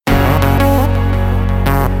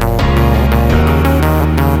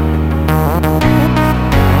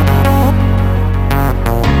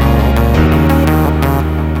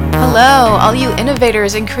all you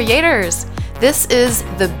innovators and creators. This is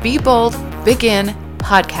the Be Bold, Begin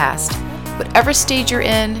podcast. Whatever stage you're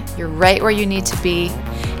in, you're right where you need to be.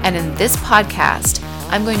 And in this podcast,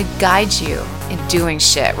 I'm going to guide you in doing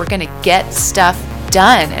shit. We're going to get stuff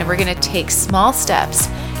done, and we're going to take small steps,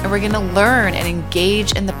 and we're going to learn and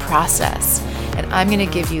engage in the process. And I'm going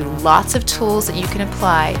to give you lots of tools that you can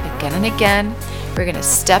apply again and again. We're going to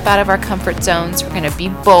step out of our comfort zones. We're going to be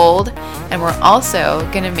bold, and we're also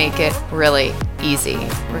going to make it really easy.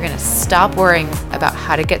 We're going to stop worrying about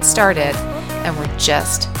how to get started, and we're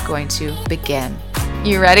just going to begin.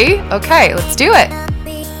 You ready? Okay, let's do it.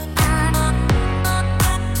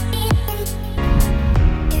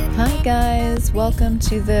 Hi guys, welcome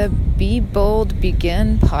to the Be Bold,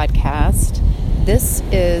 Begin podcast. This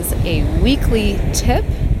is a weekly tip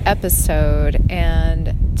episode,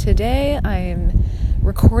 and today I'm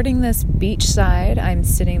recording this beachside. I'm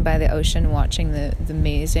sitting by the ocean watching the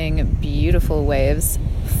amazing, beautiful waves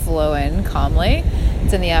flow in calmly.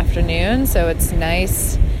 It's in the afternoon, so it's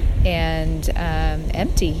nice and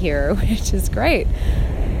empty here, which is great.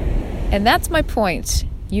 And that's my point.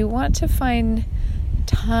 You want to find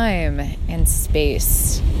time and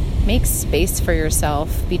space. Make space for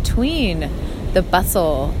yourself between the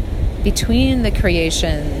bustle, between the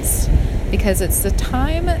creations, because it's the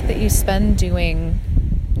time that you spend doing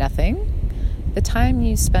nothing, the time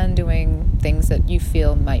you spend doing things that you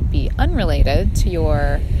feel might be unrelated to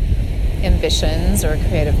your ambitions or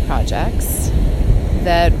creative projects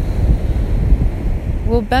that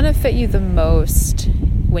will benefit you the most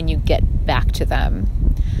when you get back to them.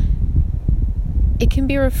 It can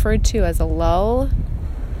be referred to as a lull.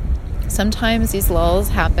 Sometimes these lulls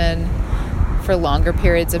happen for longer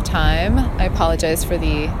periods of time. I apologize for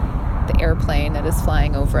the airplane that is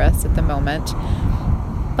flying over us at the moment.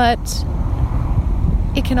 But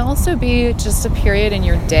it can also be just a period in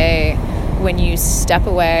your day when you step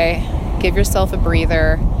away, give yourself a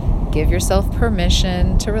breather, give yourself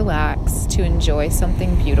permission to relax, to enjoy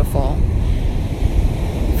something beautiful.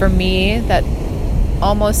 For me, that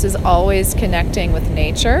almost is always connecting with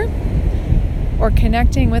nature or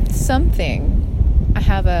connecting with something. I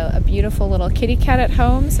have a beautiful little kitty cat at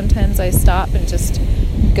home. Sometimes I stop and just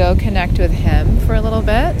go connect with him for a little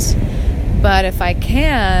bit. But if I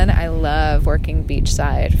can, I love working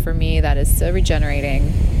beachside. For me, that is so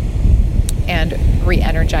regenerating and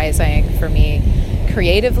re-energizing for me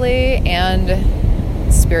creatively and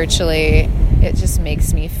spiritually. It just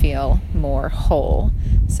makes me feel more whole.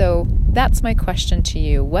 So that's my question to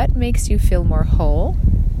you. What makes you feel more whole?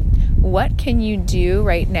 What can you do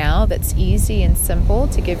right now that's easy and simple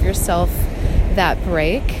to give yourself that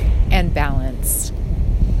break and balance?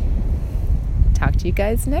 Talk to you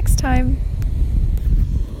guys next time.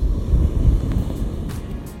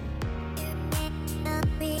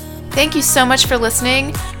 Thank you so much for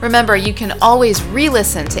listening. Remember, you can always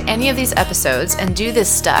re-listen to any of these episodes and do this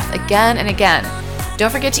stuff again and again. Don't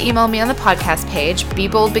forget to email me on the podcast page,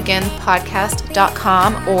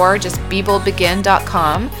 beboldbeginpodcast.com or just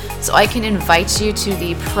beboldbegin.com, so I can invite you to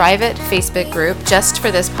the private Facebook group just for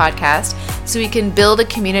this podcast, so we can build a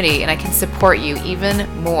community and I can support you even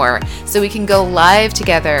more, so we can go live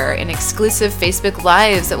together in exclusive Facebook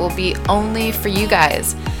Lives that will be only for you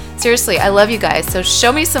guys. Seriously, I love you guys, so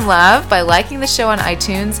show me some love by liking the show on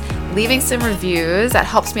iTunes, leaving some reviews. That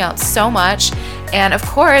helps me out so much. And of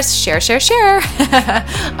course, share.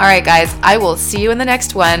 All right, guys, I will see you in the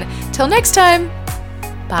next one. Till next time,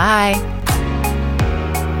 bye.